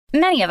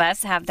Many of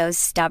us have those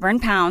stubborn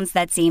pounds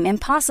that seem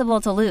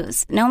impossible to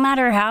lose, no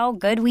matter how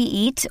good we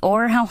eat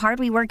or how hard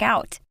we work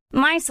out.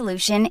 My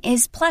solution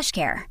is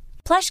PlushCare.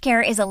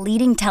 PlushCare is a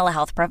leading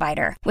telehealth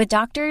provider with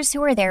doctors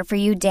who are there for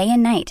you day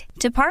and night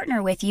to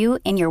partner with you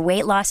in your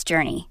weight loss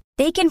journey.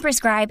 They can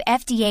prescribe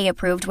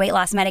FDA-approved weight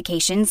loss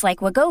medications like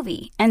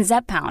Wegovy and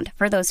Zepbound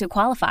for those who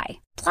qualify.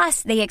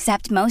 Plus, they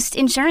accept most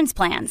insurance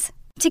plans.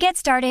 To get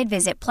started,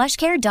 visit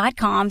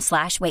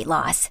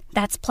plushcare.com/weightloss.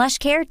 That's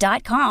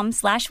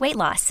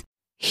plushcare.com/weightloss.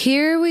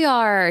 Here we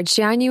are,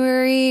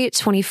 January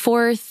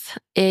 24th.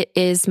 It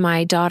is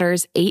my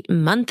daughter's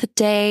 8-month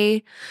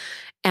day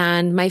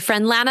and my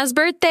friend Lana's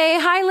birthday.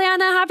 Hi,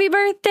 Lana. Happy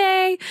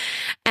birthday.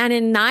 And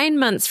in 9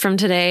 months from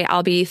today,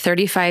 I'll be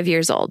 35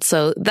 years old.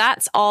 So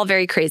that's all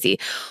very crazy.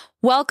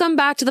 Welcome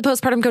back to the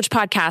Postpartum Coach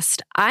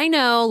podcast. I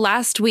know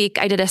last week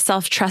I did a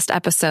self-trust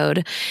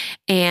episode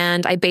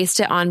and I based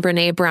it on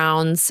Brené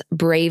Brown's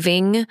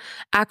Braving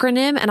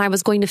acronym. And I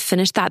was going to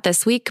finish that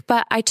this week,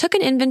 but I took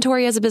an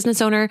inventory as a business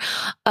owner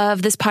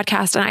of this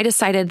podcast. And I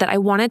decided that I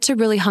wanted to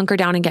really hunker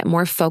down and get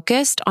more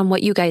focused on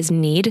what you guys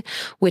need,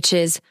 which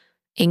is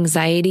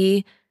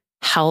anxiety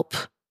help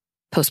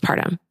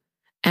postpartum.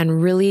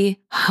 And really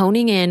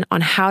honing in on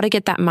how to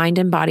get that mind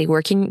and body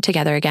working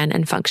together again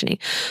and functioning.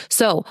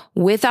 So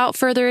without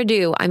further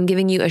ado, I'm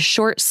giving you a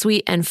short,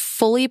 sweet, and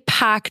fully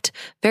packed,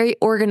 very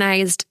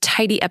organized,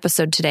 tidy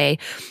episode today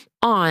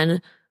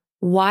on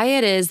why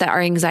it is that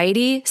our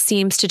anxiety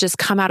seems to just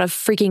come out of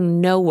freaking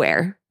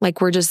nowhere.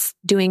 Like we're just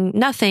doing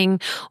nothing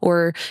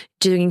or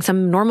doing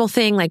some normal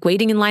thing, like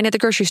waiting in line at the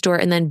grocery store,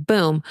 and then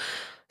boom,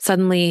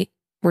 suddenly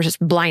we're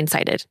just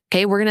blindsided.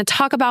 Okay. We're going to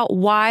talk about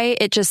why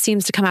it just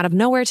seems to come out of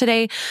nowhere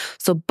today.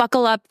 So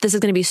buckle up. This is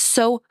going to be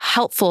so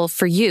helpful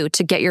for you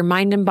to get your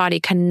mind and body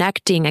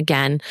connecting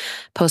again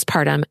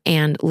postpartum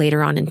and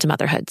later on into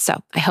motherhood.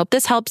 So I hope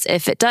this helps.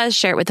 If it does,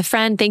 share it with a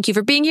friend. Thank you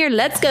for being here.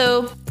 Let's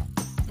go.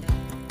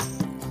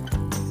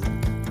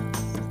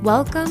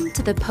 Welcome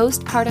to the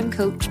Postpartum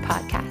Coach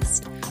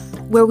podcast,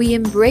 where we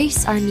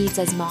embrace our needs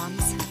as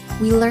moms.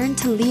 We learn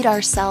to lead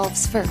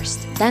ourselves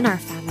first, then our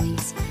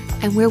families,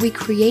 and where we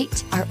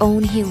create our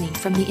own healing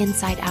from the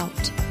inside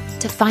out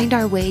to find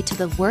our way to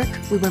the work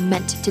we were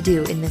meant to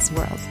do in this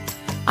world.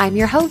 I'm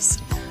your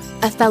host,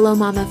 a fellow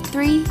mom of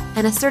 3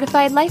 and a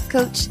certified life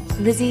coach,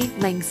 Lizzie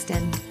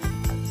Langston.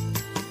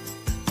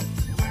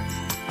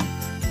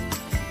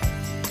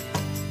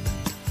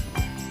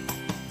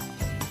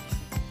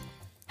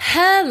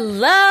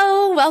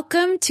 Hello,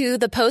 welcome to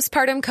the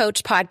Postpartum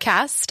Coach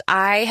podcast.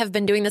 I have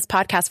been doing this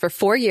podcast for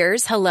 4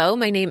 years. Hello,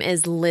 my name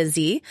is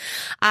Lizzie.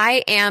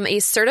 I am a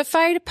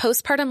certified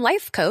postpartum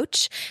life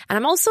coach, and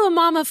I'm also a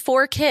mom of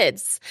 4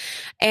 kids.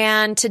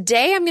 And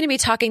today I'm going to be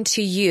talking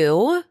to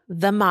you,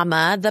 the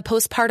mama, the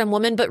postpartum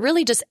woman, but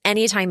really just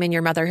any time in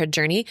your motherhood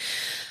journey,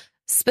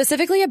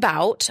 specifically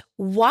about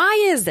why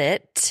is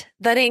it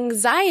that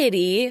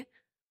anxiety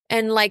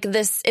and like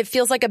this, it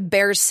feels like a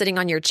bear sitting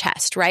on your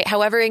chest, right?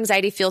 However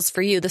anxiety feels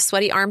for you, the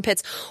sweaty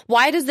armpits.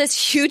 Why does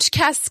this huge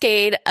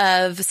cascade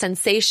of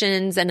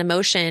sensations and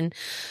emotion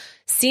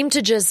seem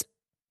to just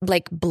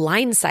like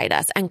blindside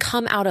us and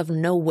come out of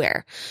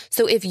nowhere?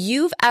 So if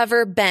you've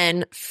ever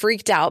been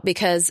freaked out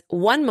because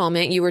one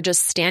moment you were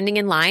just standing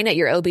in line at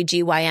your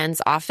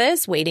OBGYN's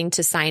office waiting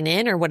to sign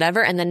in or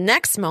whatever, and the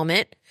next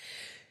moment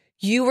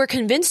you were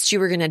convinced you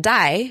were going to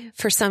die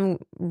for some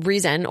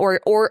reason,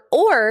 or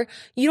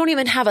you don't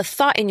even have a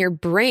thought in your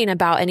brain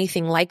about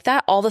anything like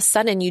that. All of a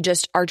sudden you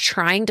just are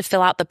trying to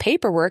fill out the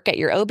paperwork at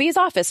your OB's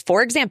office,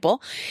 for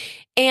example,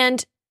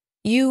 and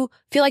you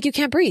feel like you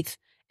can't breathe.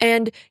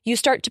 And you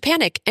start to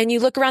panic and you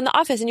look around the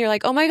office and you're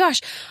like, oh my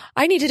gosh,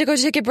 I needed to go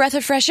take a breath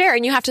of fresh air.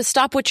 And you have to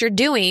stop what you're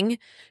doing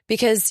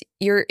because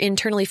you're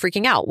internally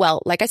freaking out.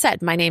 Well, like I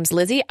said, my name's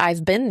Lizzie.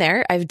 I've been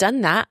there. I've done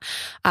that.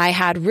 I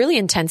had really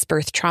intense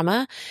birth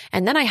trauma.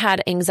 And then I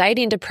had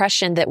anxiety and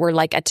depression that were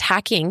like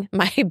attacking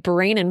my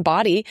brain and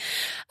body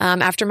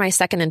after my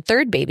second and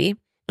third baby.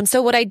 And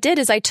so what I did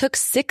is I took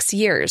 6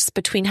 years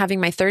between having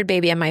my third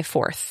baby and my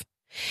fourth.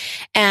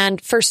 And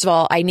first of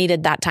all, I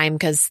needed that time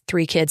because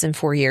 3 kids in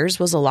 4 years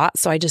was a lot.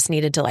 So I just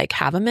needed to like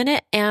have a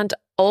minute. And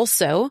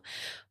also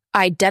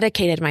I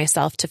dedicated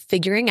myself to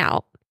figuring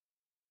out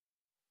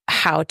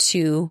how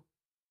to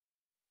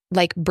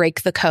like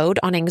break the code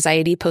on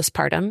anxiety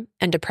postpartum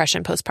and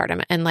depression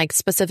postpartum, and like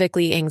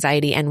specifically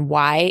anxiety and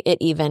why it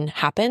even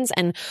happens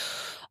and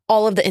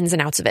all of the ins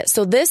and outs of it.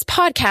 So this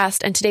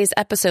podcast and today's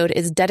episode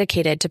is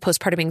dedicated to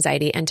postpartum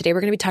anxiety. And today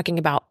we're going to be talking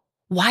about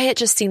why it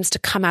just seems to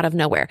come out of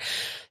nowhere.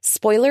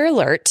 Spoiler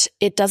alert,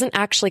 it doesn't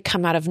actually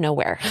come out of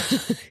nowhere,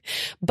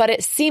 but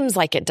it seems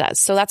like it does.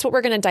 So that's what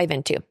we're going to dive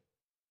into.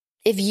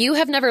 If you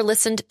have never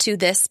listened to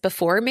this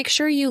before, make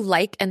sure you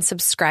like and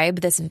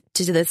subscribe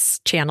to this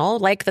channel,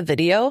 like the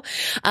video.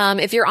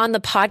 If you're on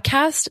the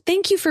podcast,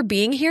 thank you for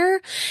being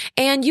here.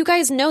 And you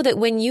guys know that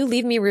when you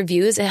leave me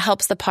reviews, it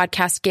helps the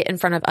podcast get in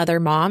front of other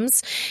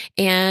moms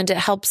and it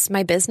helps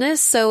my business.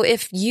 So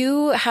if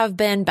you have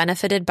been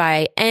benefited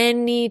by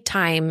any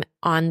time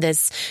on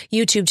this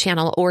YouTube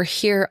channel or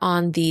here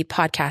on the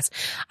podcast,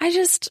 I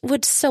just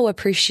would so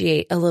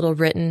appreciate a little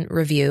written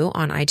review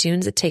on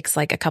iTunes. It takes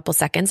like a couple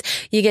seconds.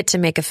 You get to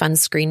make a fun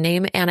screen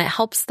name and it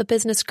helps the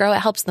business grow. It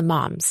helps the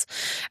moms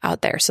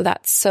out there. So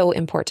that's so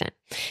important.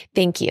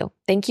 Thank you.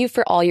 Thank you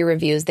for all your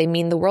reviews. They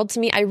mean the world to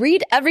me. I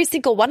read every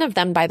single one of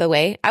them, by the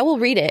way. I will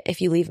read it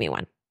if you leave me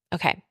one.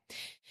 Okay.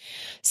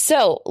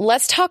 So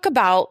let's talk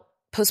about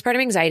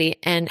postpartum anxiety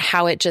and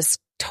how it just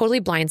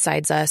totally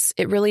blindsides us.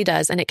 It really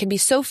does. And it can be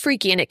so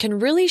freaky and it can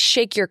really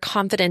shake your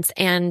confidence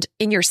and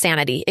in your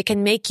sanity. It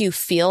can make you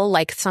feel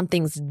like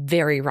something's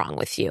very wrong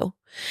with you.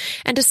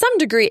 And to some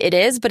degree it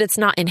is, but it's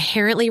not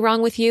inherently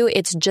wrong with you.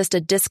 It's just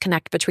a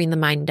disconnect between the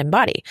mind and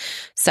body.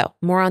 So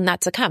more on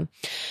that to come.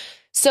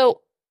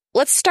 So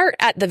let's start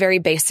at the very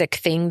basic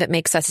thing that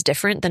makes us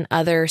different than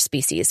other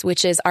species,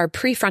 which is our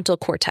prefrontal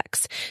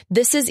cortex.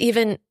 This is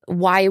even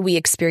why we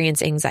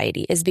experience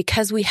anxiety, is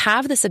because we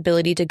have this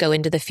ability to go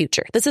into the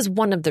future. This is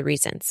one of the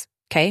reasons.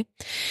 Okay.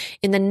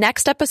 In the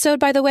next episode,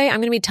 by the way,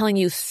 I'm going to be telling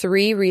you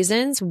 3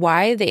 reasons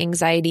why the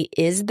anxiety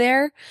is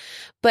there.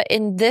 But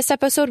in this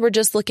episode, we're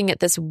just looking at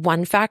this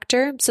one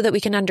factor so that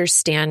we can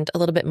understand a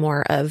little bit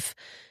more of,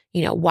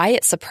 why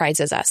it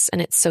surprises us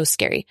and it's so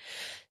scary.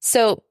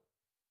 So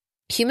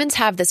humans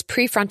have this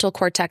prefrontal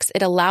cortex.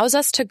 It allows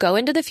us to go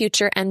into the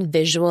future and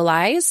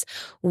visualize.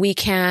 We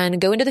can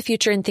go into the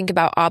future and think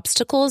about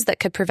obstacles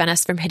that could prevent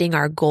us from hitting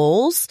our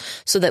goals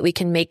so that we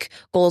can make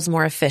goals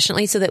more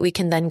efficiently so that we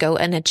can then go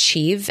and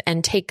achieve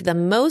and take the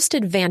most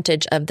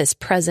advantage of this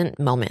present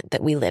moment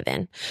that we live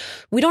in.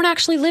 We don't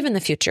actually live in the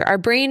future. Our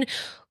brain,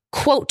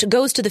 quote,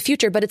 goes to the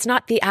future, but it's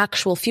not the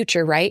actual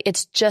future, right?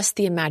 It's just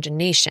the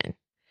imagination.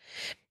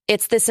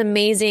 It's this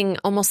amazing,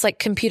 almost like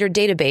computer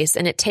database,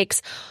 and it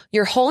takes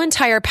your whole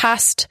entire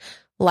past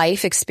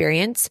life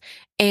experience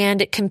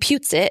and it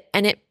computes it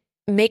and it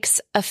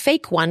makes a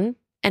fake one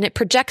and it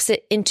projects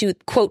it into,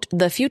 quote,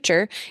 the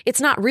future.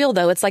 It's not real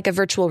though. It's like a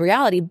virtual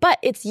reality, but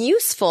it's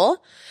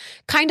useful.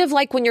 Kind of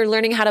like when you're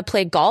learning how to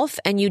play golf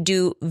and you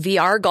do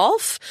VR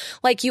golf,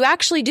 like you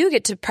actually do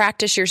get to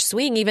practice your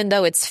swing, even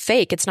though it's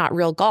fake. It's not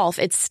real golf.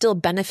 It's still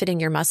benefiting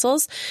your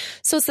muscles.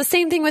 So it's the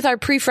same thing with our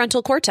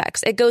prefrontal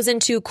cortex. It goes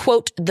into,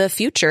 quote, the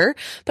future,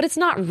 but it's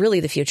not really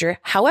the future.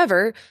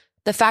 However,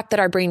 the fact that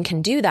our brain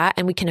can do that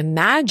and we can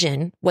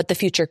imagine what the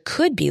future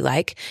could be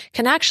like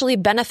can actually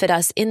benefit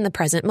us in the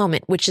present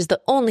moment, which is the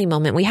only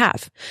moment we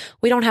have.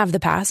 We don't have the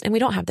past and we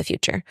don't have the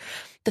future.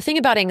 The thing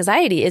about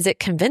anxiety is it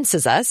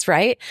convinces us,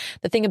 right?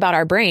 The thing about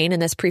our brain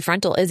and this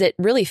prefrontal is it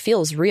really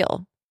feels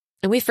real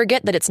and we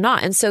forget that it's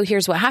not. And so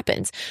here's what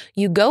happens.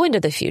 You go into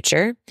the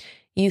future,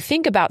 you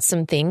think about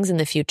some things in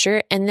the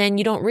future, and then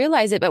you don't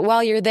realize it. But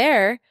while you're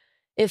there,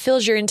 it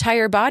fills your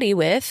entire body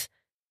with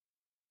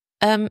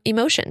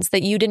emotions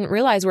that you didn't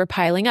realize were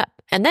piling up.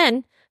 And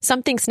then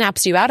something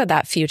snaps you out of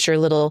that future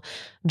little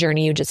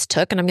journey you just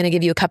took. And I'm going to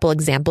give you a couple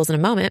examples in a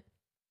moment.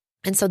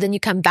 And so then you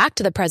come back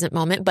to the present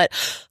moment, but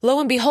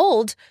lo and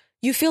behold,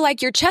 you feel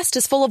like your chest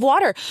is full of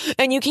water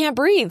and you can't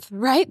breathe,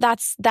 right?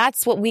 That's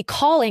what we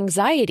call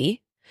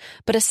anxiety.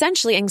 But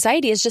essentially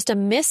anxiety is just a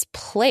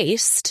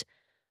misplaced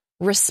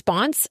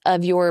response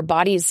of your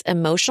body's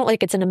emotional,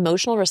 like it's an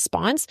emotional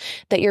response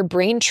that your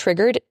brain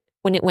triggered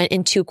when it went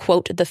into,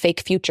 quote, the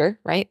fake future,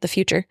 right? The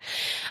future.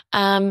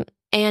 And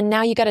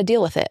now you got to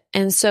deal with it.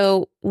 And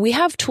so we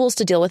have tools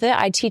to deal with it.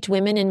 I teach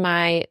women in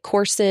my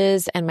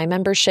courses and my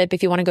membership.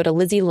 If you want to go to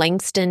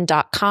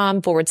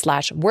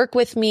LizzieLangston.com/work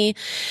with me,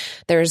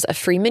 there's a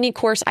free mini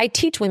course. I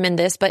teach women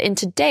this, but in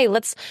today,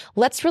 let's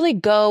really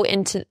go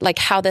into like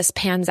how this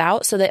pans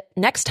out so that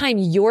next time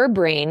your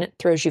brain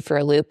throws you for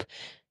a loop,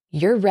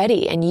 you're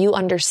ready and you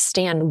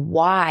understand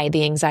why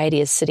the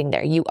anxiety is sitting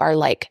there. You are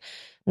like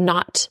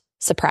not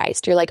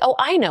surprised. You're like, oh,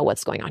 I know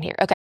what's going on here.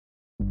 Okay.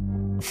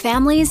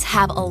 Families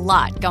have a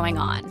lot going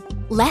on.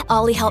 Let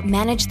Ollie help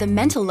manage the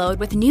mental load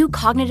with new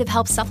cognitive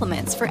health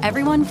supplements for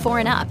everyone 4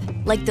 and up,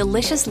 like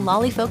delicious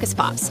Lolly Focus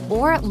Pops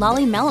or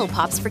Lolly Mellow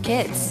Pops for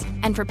kids.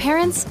 And for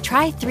parents,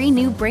 try 3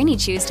 new Brainy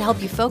Chews to help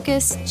you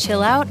focus,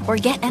 chill out, or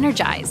get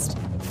energized.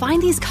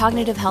 Find these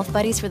cognitive health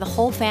buddies for the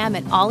whole fam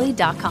at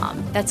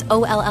ollie.com. That's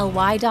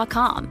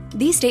OLLY.com.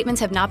 These statements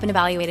have not been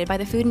evaluated by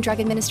the Food and Drug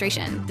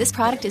Administration. This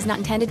product is not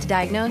intended to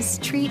diagnose,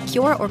 treat,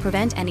 cure, or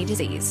prevent any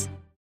disease.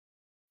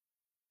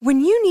 When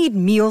you need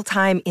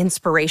mealtime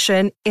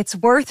inspiration, it's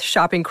worth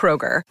shopping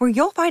Kroger, where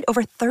you'll find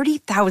over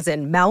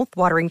 30,000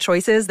 mouth-watering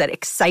choices that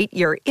excite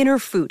your inner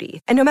foodie.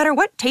 And no matter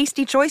what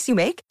tasty choice you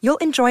make, you'll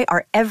enjoy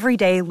our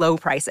everyday low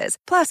prices,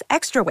 plus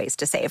extra ways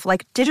to save,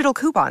 like digital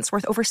coupons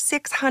worth over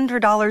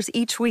 $600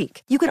 each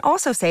week. You can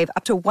also save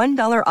up to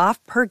 $1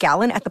 off per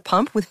gallon at the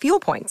pump with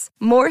fuel points.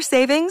 More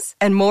savings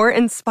and more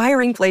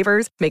inspiring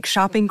flavors make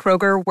shopping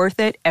Kroger worth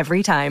it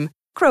every time.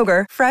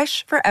 Kroger,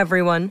 fresh for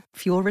everyone.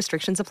 Fuel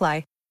restrictions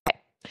apply.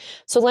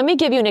 So let me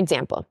give you an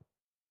example.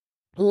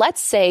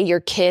 Let's say your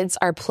kids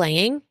are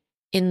playing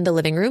in the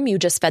living room. You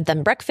just fed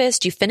them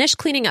breakfast. You finished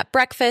cleaning up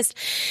breakfast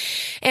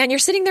and you're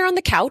sitting there on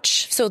the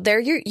couch. So there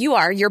you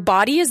are. Your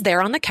body is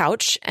there on the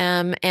couch.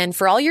 And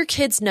for all your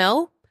kids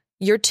know,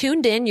 You're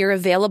tuned in, you're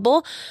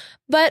available.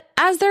 But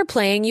as they're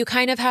playing, you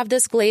kind of have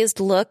this glazed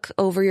look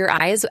over your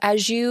eyes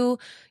as your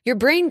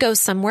brain goes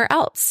somewhere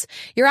else.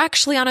 You're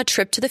actually on a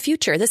trip to the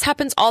future. This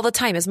happens all the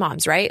time as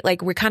moms, right?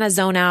 Like we kind of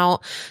zone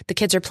out, the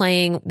kids are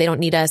playing, they don't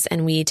need us,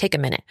 and we take a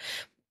minute.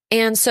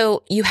 And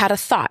so you had a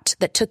thought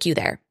that took you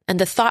there. And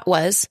the thought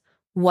was,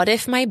 what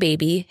if my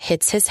baby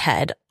hits his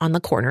head on the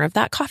corner of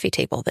that coffee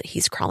table that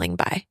he's crawling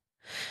by?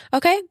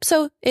 Okay,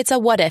 so it's a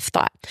what if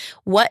thought.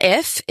 What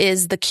if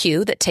is the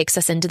cue that takes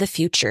us into the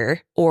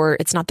future, or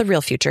it's not the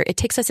real future. It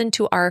takes us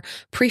into our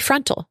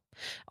prefrontal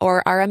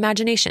or our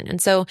imagination.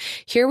 And so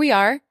here we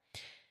are,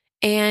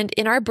 and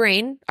in our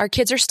brain, our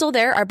kids are still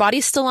there. Our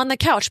body's still on the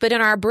couch, but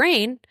in our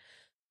brain,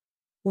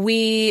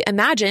 we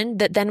imagine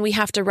that then we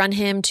have to run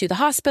him to the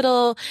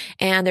hospital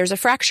and there's a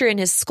fracture in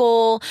his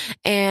skull.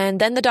 And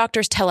then the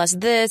doctors tell us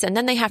this, and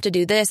then they have to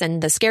do this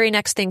and the scary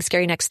next thing,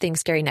 scary next thing,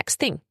 scary next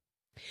thing.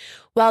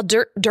 Well,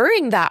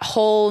 during that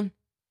whole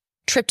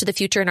trip to the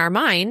future in our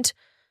mind,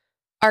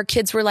 our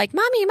kids were like,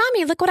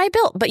 Mommy, look what I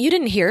built. But you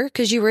didn't hear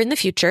because you were in the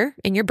future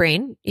in your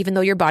brain, even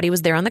though your body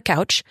was there on the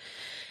couch.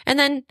 And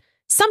then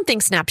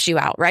something snaps you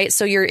out, right?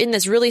 So you're in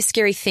this really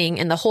scary thing.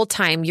 And the whole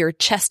time your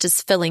chest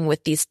is filling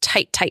with these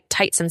tight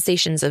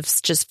sensations of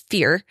just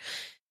fear.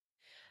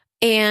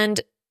 And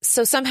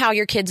so somehow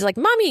your kid's like,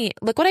 Mommy,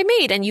 look what I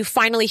made. And you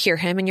finally hear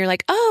him and you're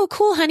like, oh,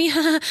 cool, honey.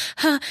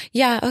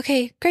 Yeah,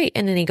 okay, great.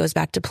 And then he goes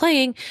back to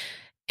playing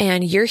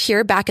and you're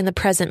here back in the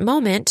present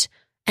moment.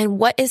 And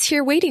what is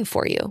here waiting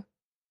for you?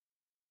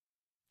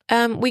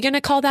 We're going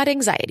to call that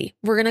anxiety.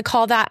 We're going to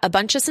call that a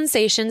bunch of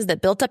sensations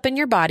that built up in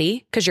your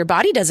body because your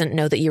body doesn't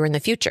know that you were in the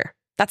future.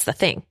 That's the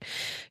thing.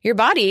 Your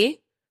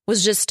body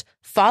was just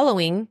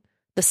following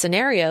the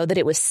scenario that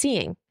it was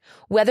seeing.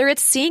 Whether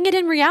it's seeing it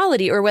in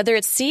reality or whether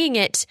it's seeing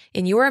it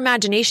in your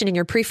imagination, in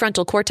your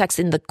prefrontal cortex,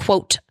 in the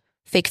quote,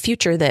 fake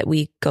future that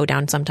we go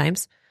down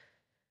sometimes,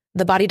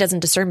 the body doesn't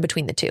discern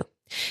between the two.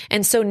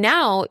 And so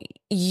now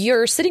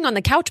you're sitting on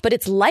the couch, but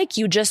it's like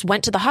you just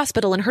went to the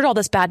hospital and heard all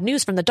this bad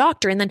news from the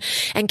doctor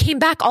and came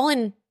back all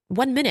in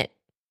 1 minute.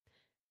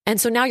 And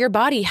so now your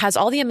body has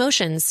all the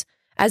emotions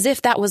as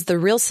if that was the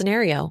real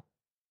scenario.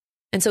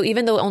 And so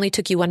even though it only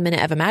took you 1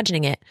 minute of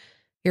imagining it,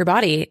 your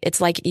body,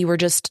 it's like you were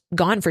just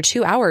gone for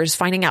 2 hours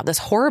finding out this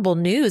horrible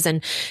news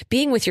and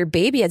being with your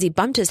baby as he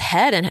bumped his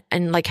head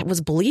and like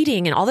was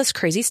bleeding and all this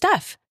crazy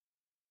stuff.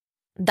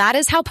 That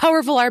is how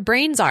powerful our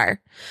brains are.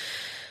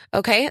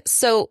 Okay.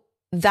 So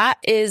that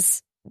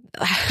is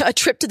a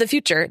trip to the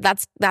future.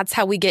 That's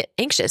how we get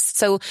anxious.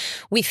 So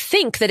we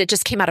think that it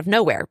just came out of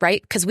nowhere,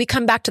 right? Because we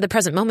come back to the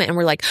present moment and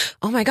we're like,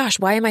 oh my gosh,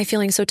 why am I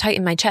feeling so tight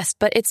in my chest?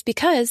 But it's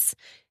because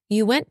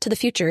you went to the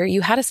future,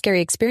 you had a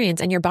scary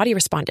experience and your body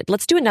responded.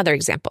 Let's do another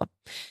example.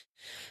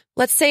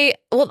 Let's say,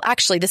 well,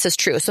 actually, this is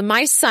true. So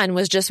my son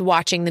was just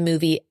watching the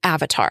movie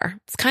Avatar.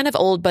 It's kind of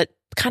old, but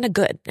kind of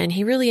good. And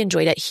he really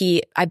enjoyed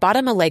it. I bought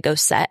him a Lego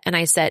set and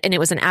I said, and it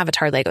was an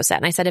Avatar Lego set.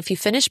 And I said, if you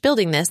finish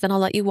building this, then I'll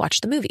let you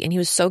watch the movie. And he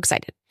was so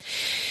excited.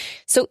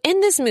 So in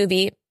this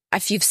movie,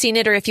 if you've seen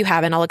it or if you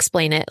haven't, I'll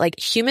explain it. Like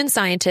human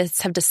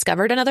scientists have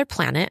discovered another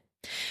planet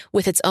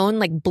with its own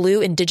like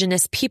blue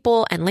indigenous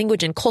people and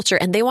language and culture,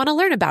 and they want to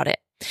learn about it.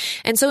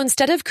 And so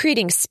instead of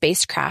creating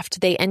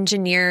spacecraft, they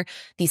engineer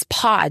these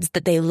pods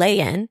that they lay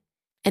in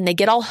and they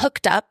get all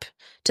hooked up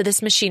to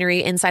this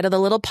machinery inside of the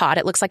little pod.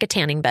 It looks like a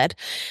tanning bed.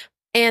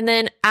 And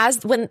then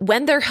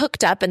when they're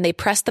hooked up and they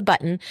press the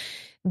button,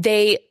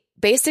 they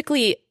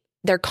basically,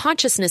 their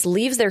consciousness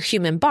leaves their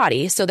human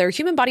body. So their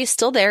human body is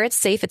still there. It's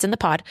safe. It's in the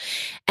pod.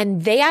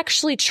 And they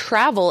actually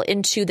travel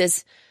into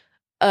this,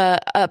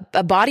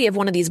 a body of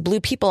one of these blue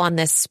people on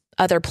this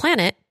other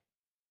planet.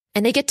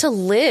 And they get to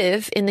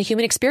live in the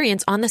human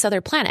experience on this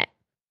other planet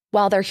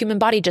while their human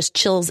body just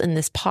chills in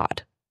this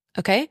pod.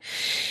 Okay.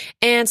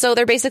 And so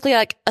they're basically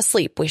like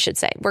asleep, we should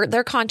say.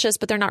 They're conscious,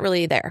 but they're not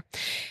really there.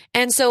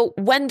 And so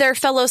when their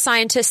fellow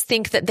scientists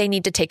think that they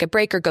need to take a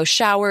break or go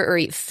shower or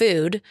eat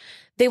food,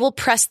 they will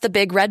press the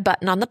big red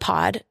button on the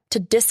pod to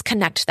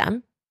disconnect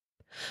them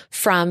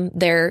from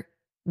their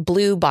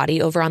blue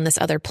body over on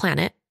this other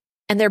planet.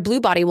 And their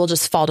blue body will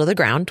just fall to the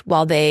ground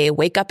while they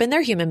wake up in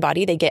their human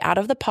body. They get out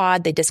of the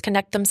pod, they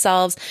disconnect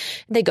themselves,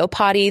 they go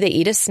potty, they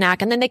eat a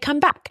snack, and then they come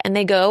back and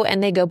they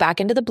go back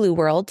into the blue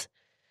world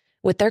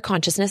with their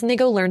consciousness and they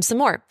go learn some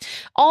more.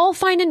 All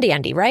fine and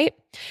dandy, right?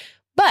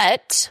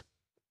 But,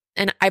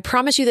 and I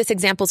promise you this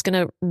example is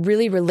going to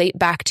really relate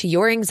back to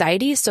your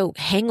anxiety, so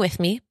hang with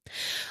me.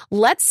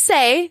 Let's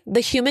say the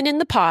human in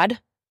the pod,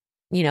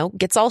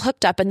 gets all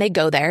hooked up and they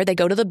go there. They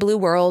go to the blue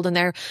world and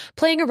they're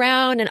playing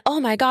around and, oh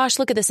my gosh,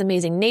 look at this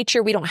amazing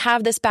nature. We don't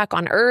have this back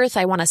on Earth.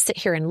 I want to sit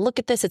here and look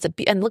at this.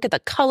 And look at the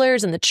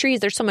colors and the trees.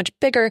 They're so much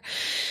bigger,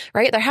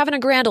 right? They're having a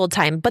grand old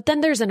time. But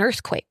then there's an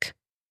earthquake.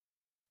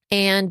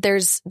 And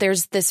there's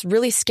this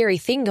really scary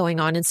thing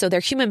going on. And so their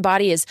human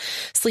body is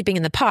sleeping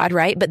in the pod,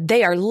 right? But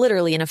they are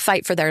literally in a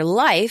fight for their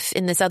life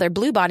in this other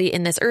blue body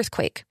in this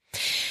earthquake.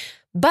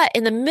 But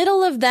in the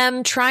middle of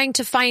them trying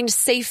to find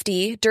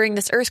safety during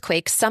this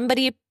earthquake,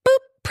 somebody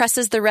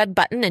presses the red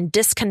button and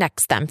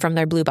disconnects them from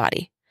their blue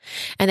body.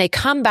 And they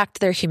come back to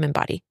their human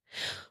body.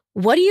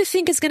 what do you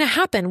think is going to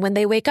happen when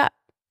they wake up?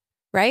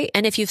 Right?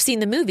 And if you've seen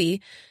the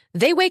movie,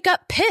 they wake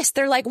up pissed.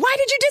 They're like, why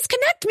did you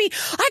disconnect me?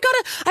 I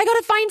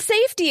gotta find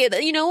safety.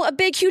 You know, a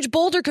big, huge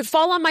boulder could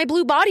fall on my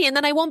blue body and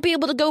then I won't be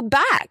able to go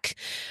back,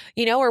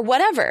 you know, or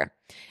whatever.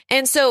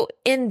 And so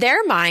in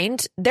their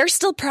mind, they're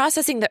still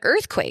processing the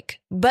earthquake,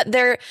 but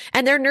their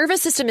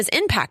nervous system is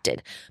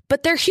impacted,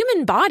 but their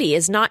human body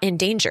is not in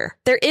danger.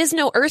 There is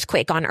no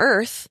earthquake on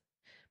Earth.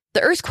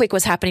 The earthquake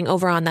was happening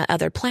over on that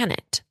other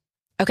planet.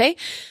 Okay.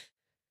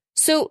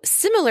 So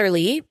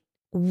similarly,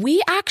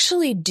 we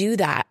actually do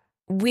that.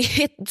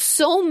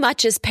 So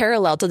much is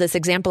parallel to this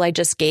example I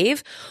just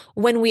gave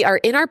when we are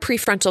in our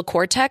prefrontal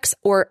cortex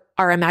or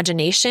our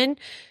imagination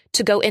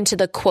to go into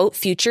the quote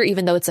future,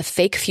 even though it's a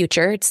fake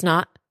future. It's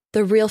not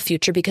the real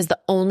future because the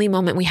only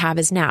moment we have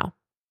is now.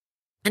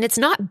 And it's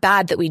not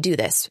bad that we do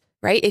this,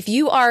 right? If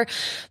you are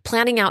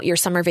planning out your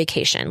summer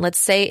vacation, let's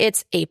say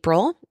it's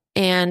April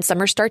and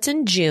summer starts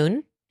in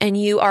June and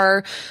you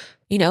are,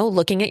 you know,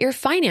 looking at your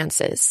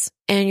finances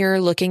and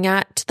you're looking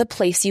at the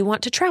place you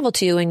want to travel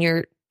to and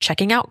you're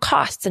checking out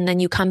costs. And then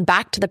you come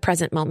back to the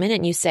present moment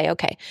and you say,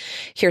 okay,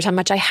 here's how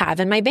much I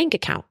have in my bank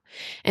account.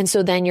 And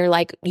so then you're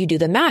like, you do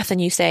the math and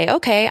you say,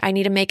 okay, I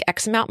need to make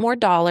X amount more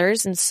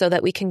dollars. And so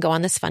that we can go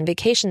on this fun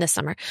vacation this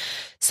summer.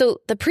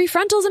 So the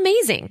prefrontal is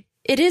amazing.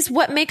 It is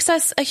what makes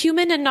us a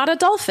human and not a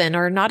dolphin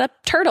or not a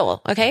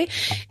turtle. Okay.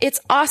 It's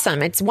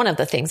awesome. It's one of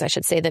the things I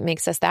should say that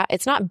makes us that.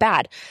 It's not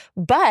bad,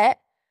 but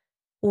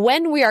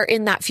when we are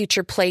in that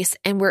future place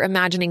and we're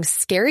imagining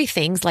scary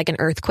things like an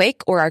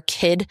earthquake or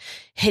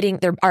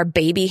our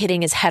baby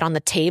hitting his head on the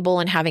table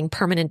and having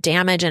permanent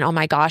damage and oh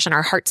my gosh, and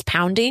our heart's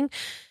pounding,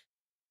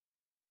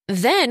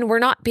 then we're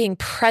not being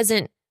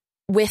present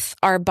with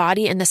our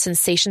body and the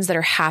sensations that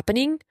are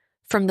happening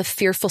from the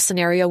fearful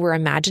scenario we're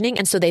imagining.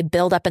 And so they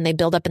build up and they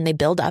build up and they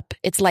build up.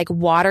 It's like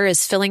water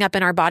is filling up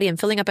in our body and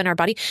filling up in our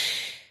body.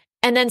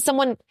 And then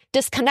someone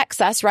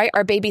disconnects us, right?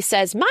 Our baby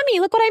says, Mommy,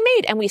 look what I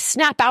made. And we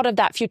snap out of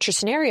that future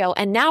scenario.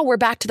 And now we're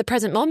back to the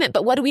present moment.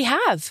 But what do we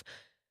have?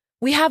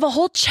 We have a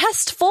whole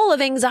chest full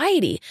of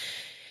anxiety.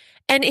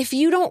 And if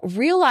you don't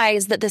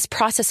realize that this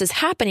process is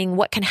happening,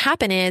 what can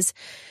happen is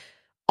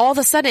all of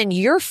a sudden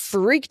you're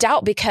freaked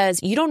out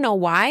because you don't know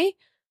why,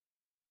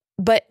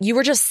 but you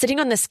were just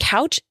sitting on this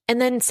couch and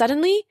then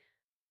suddenly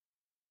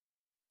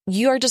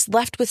you are just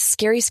left with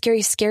scary,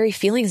 scary, scary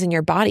feelings in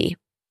your body.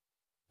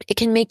 It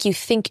can make you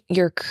think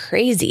you're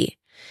crazy.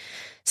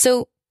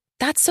 So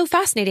that's so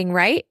fascinating,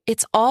 right?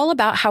 It's all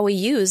about how we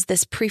use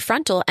this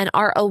prefrontal and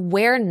our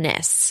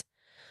awareness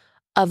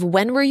of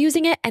when we're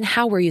using it and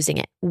how we're using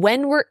it.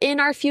 When we're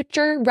in our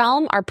future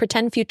realm, our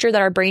pretend future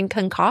that our brain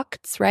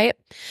concocts, right?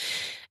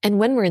 And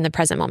when we're in the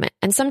present moment.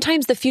 And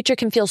sometimes the future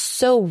can feel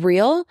so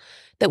real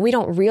that we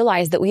don't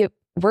realize that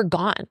we're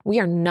gone. We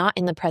are not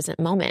in the present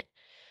moment.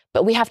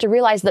 But we have to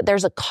realize that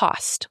there's a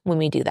cost when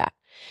we do that.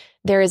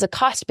 There is a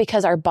cost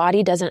because our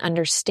body doesn't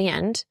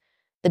understand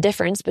the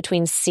difference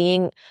between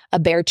seeing a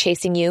bear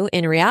chasing you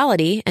in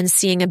reality and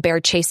seeing a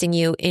bear chasing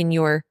you in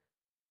your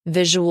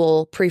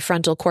visual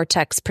prefrontal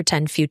cortex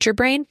pretend future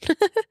brain.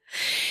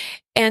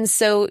 And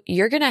so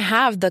you're going to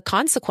have the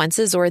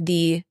consequences or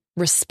the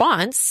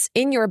response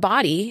in your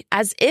body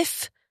as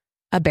if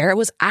a bear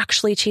was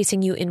actually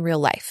chasing you in real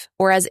life,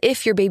 or as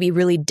if your baby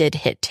really did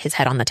hit his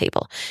head on the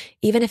table,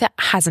 even if it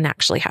hasn't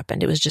actually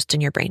happened. It was just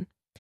in your brain.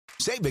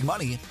 Save big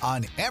money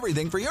on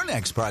everything for your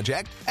next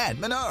project at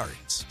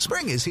Menards.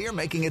 Spring is here,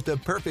 making it the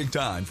perfect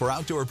time for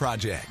outdoor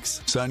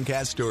projects.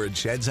 Suncast storage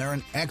sheds are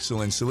an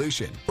excellent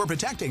solution for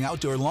protecting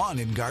outdoor lawn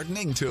and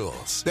gardening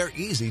tools. They're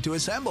easy to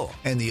assemble,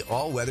 and the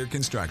all-weather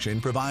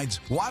construction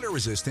provides water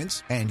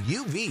resistance and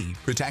UV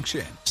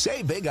protection.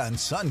 Save big on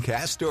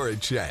Suncast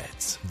storage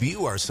sheds.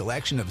 View our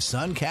selection of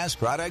Suncast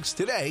products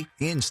today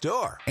in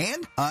store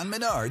and on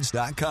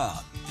Menards.com.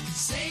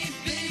 Save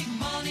big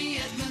money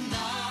at Menards.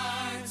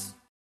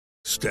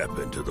 Step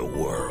into the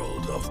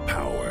world of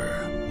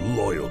power,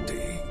 loyalty,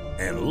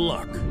 and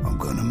luck. I'm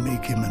gonna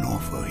make him an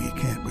offer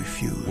he can't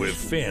refuse. With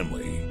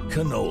family,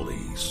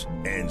 cannolis,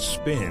 and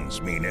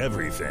spins mean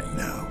everything.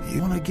 Now,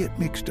 you wanna get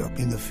mixed up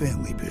in the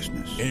family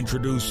business.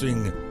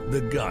 Introducing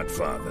The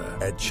Godfather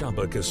at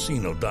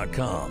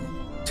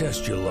ChumbaCasino.com.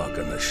 Test your luck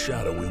in the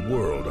shadowy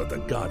world of The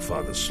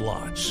Godfather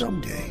slot.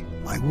 Someday,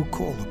 I will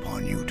call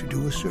upon you to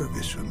do a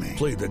service for me.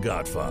 Play The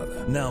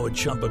Godfather, now at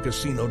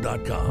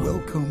ChumbaCasino.com.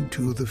 Welcome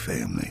to the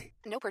family.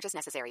 No purchase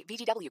necessary.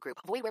 VGW Group.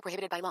 Void where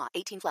prohibited by law.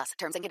 18+.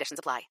 Terms and conditions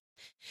apply.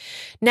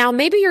 Now,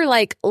 maybe you're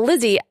like,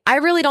 Lizzie, I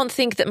really don't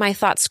think that my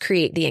thoughts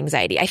create the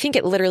anxiety. I think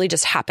it literally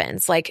just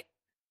happens. Like,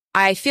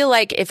 I feel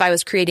like if I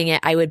was creating it,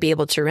 I would be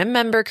able to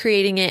remember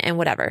creating it and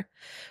whatever.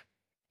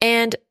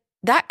 And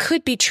that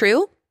could be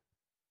true.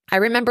 I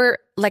remember,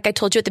 like I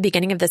told you at the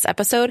beginning of this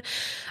episode,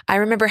 I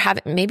remember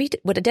having, did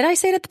I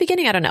say it at the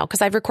beginning? I don't know,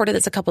 because I've recorded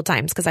this a couple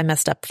times because I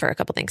messed up for a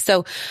couple things.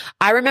 So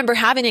I remember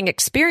having an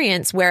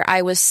experience where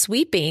I was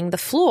sweeping the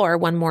floor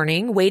one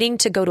morning, waiting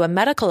to go to a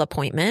medical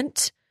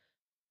appointment.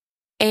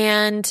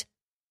 And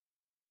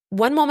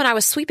one moment I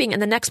was sweeping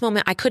and the next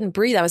moment I couldn't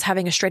breathe. I was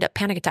having a straight up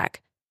panic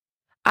attack.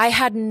 I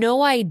had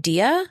no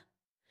idea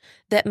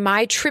that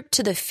my trip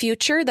to the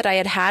future that I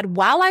had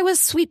while I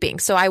was sweeping.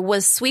 So I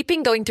was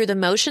sweeping, going through the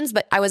motions,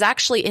 but I was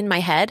actually in my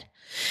head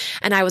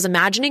and I was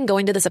imagining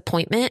going to this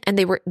appointment, and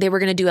they were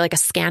going to do like a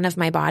scan of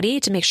my body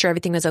to make sure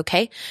everything was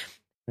okay.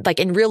 Like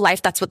in real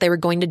life, that's what they were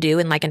going to do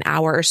in like an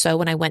hour or so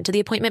when I went to the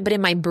appointment. But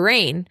in my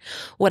brain,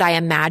 what I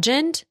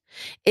imagined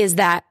is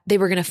that they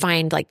were going to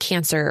find like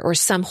cancer or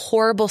some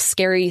horrible,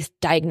 scary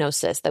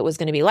diagnosis that was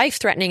going to be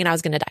life-threatening and I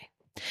was going to die.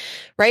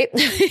 Right?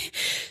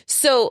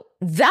 So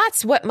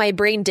that's what my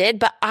brain did,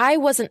 but I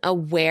wasn't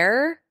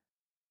aware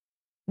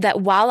that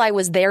while I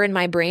was there in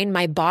my brain,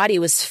 my body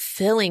was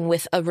filling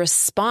with a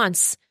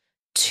response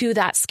to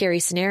that scary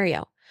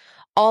scenario.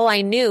 All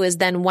I knew is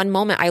then one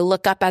moment I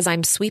look up as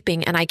I'm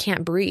sweeping and I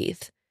can't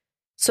breathe.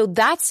 So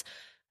that's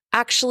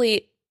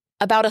actually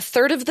about a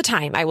third of the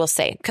time, I will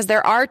say, because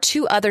there are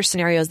 2 other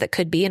scenarios that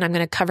could be, and I'm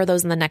going to cover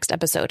those in the next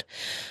episode.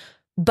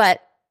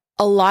 But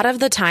a lot of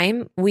the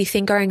time, we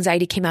think our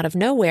anxiety came out of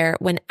nowhere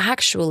when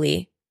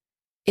actually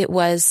it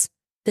was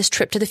this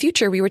trip to the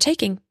future we were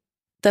taking.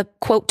 The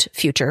quote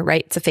future,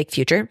 right? It's a fake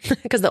future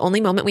because the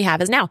only moment we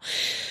have is now.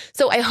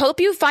 So I hope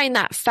you find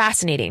that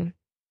fascinating.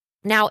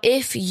 Now,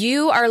 if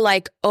you are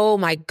like, oh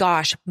my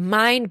gosh,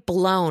 mind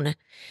blown,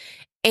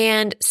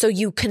 and so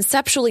you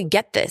conceptually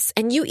get this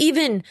and you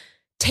even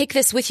take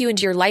this with you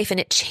into your life and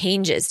it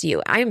changes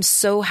you. I am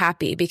so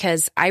happy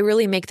because I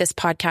really make this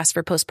podcast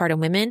for postpartum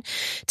women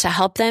to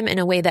help them in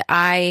a way that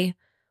I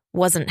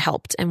wasn't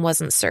helped and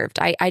wasn't served.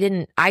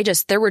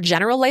 There were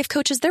general life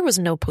coaches. There was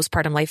no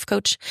postpartum life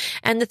coach.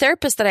 And the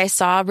therapist that I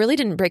saw really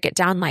didn't break it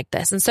down like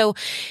this. And so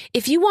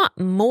if you want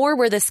more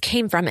where this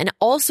came from, and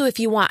also if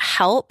you want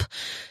help,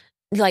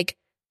 like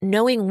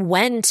knowing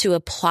when to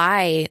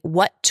apply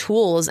what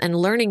tools and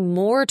learning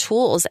more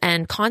tools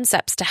and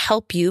concepts to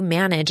help you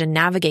manage and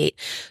navigate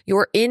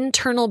your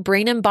internal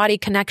brain and body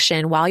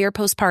connection while you're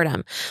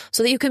postpartum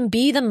so that you can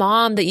be the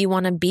mom that you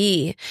want to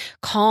be,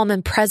 calm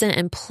and present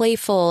and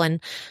playful and,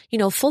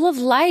 full of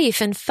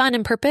life and fun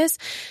and purpose.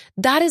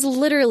 That is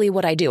literally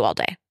what I do all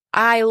day.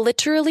 I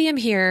literally am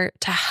here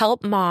to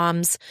help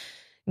moms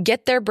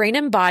get their brain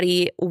and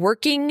body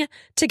working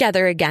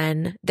together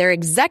again, their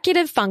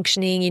executive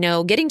functioning,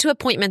 getting to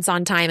appointments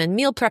on time and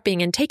meal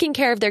prepping and taking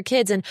care of their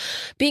kids and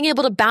being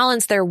able to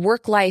balance their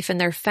work life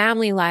and their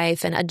family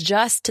life and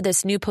adjust to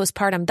this new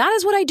postpartum. That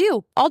is what I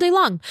do all day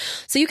long.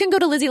 So you can go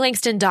to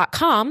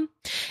LizzieLangston.com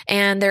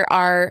and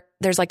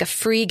there's like a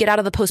free Get Out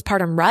of the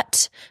Postpartum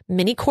Rut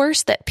mini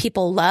course that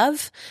people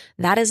love.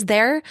 That is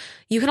there.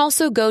 You can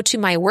also go to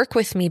my Work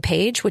With Me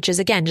page, which is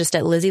again, just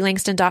at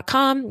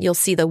LizzieLangston.com. You'll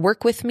see the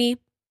Work With Me.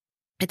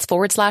 It's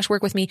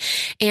 /work with me.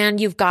 And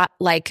you've got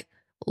like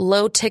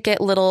low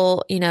ticket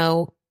little,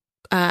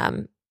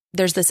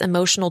 there's this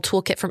emotional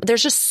toolkit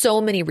there's just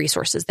so many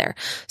resources there.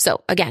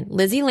 So again,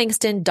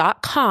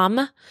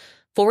 LizzieLangston.com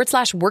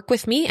 /work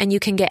with me. And you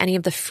can get any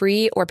of the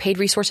free or paid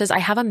resources. I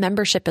have a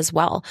membership as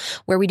well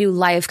where we do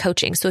live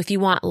coaching. So if you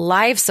want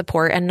live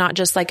support and not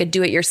just like a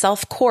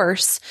do-it-yourself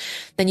course,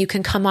 then you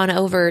can come on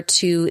over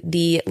to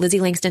the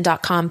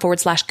LizzieLangston.com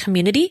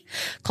 /community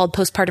called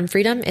Postpartum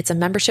Freedom. It's a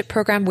membership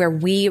program where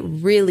we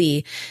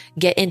really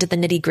get into the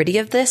nitty-gritty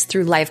of this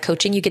through live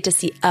coaching. You get to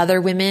see other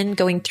women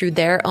going through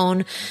their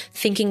own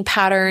thinking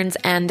patterns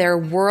and their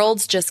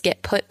worlds just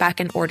get put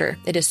back in order.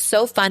 It is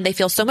so fun. They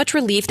feel so much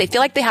relief. They feel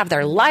like they have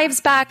their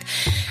lives back,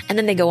 and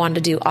then they go on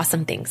to do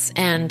awesome things.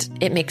 And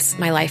it makes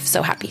my life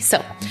so happy.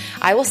 So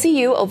I will see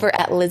you over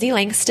at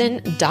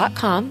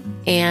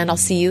LizzieLangston.com, and I'll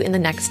see you in the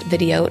next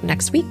video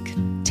next week.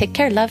 Take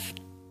care, love.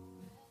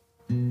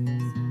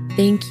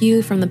 Thank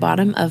you from the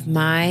bottom of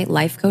my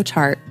life coach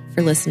heart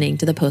for listening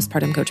to the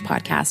Postpartum Coach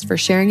podcast, for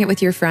sharing it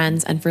with your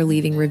friends, and for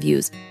leaving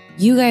reviews.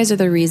 You guys are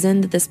the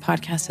reason that this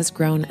podcast has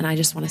grown, and I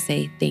just want to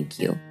say thank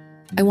you.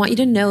 I want you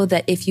to know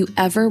that if you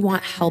ever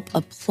want help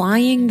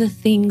applying the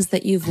things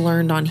that you've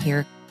learned on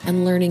here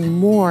and learning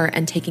more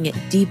and taking it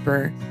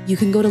deeper, you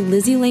can go to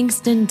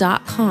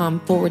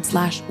LizzieLangston.com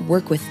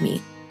 /work with me.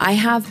 I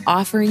have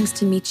offerings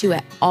to meet you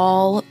at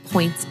all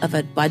points of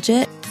a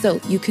budget.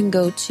 So you can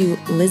go to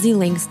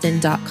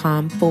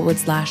LizzieLangston.com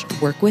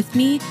 /work with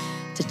me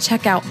to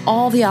check out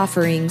all the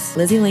offerings.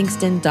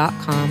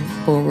 LizzieLangston.com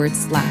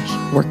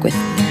 /work with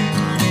me.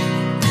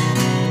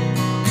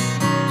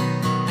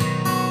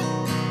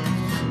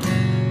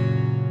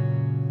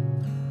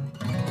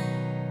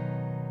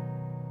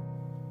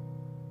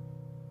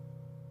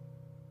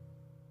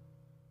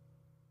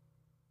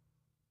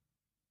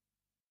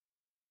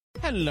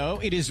 Hello,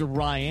 it is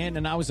Ryan,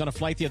 and I was on a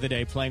flight the other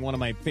day playing one of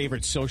my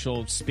favorite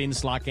social spin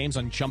slot games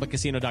on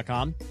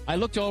ChumbaCasino.com. I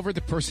looked over at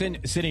the person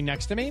sitting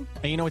next to me,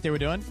 and you know what they were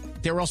doing?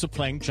 They were also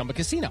playing Chumba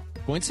Casino.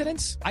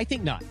 Coincidence? I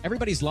think not.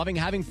 Everybody's loving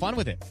having fun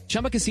with it.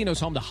 Chumba Casino is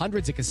home to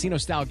hundreds of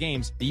casino-style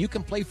games that you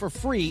can play for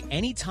free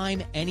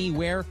anytime,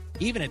 anywhere,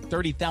 even at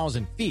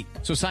 30,000 feet.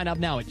 So sign up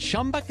now at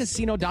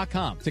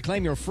ChumbaCasino.com to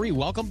claim your free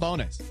welcome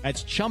bonus.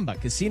 That's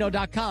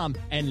ChumbaCasino.com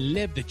and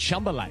live the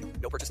Chumba life.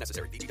 No purchase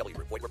necessary. VGW.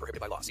 Void where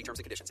prohibited by law. See terms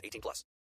and conditions. 18+.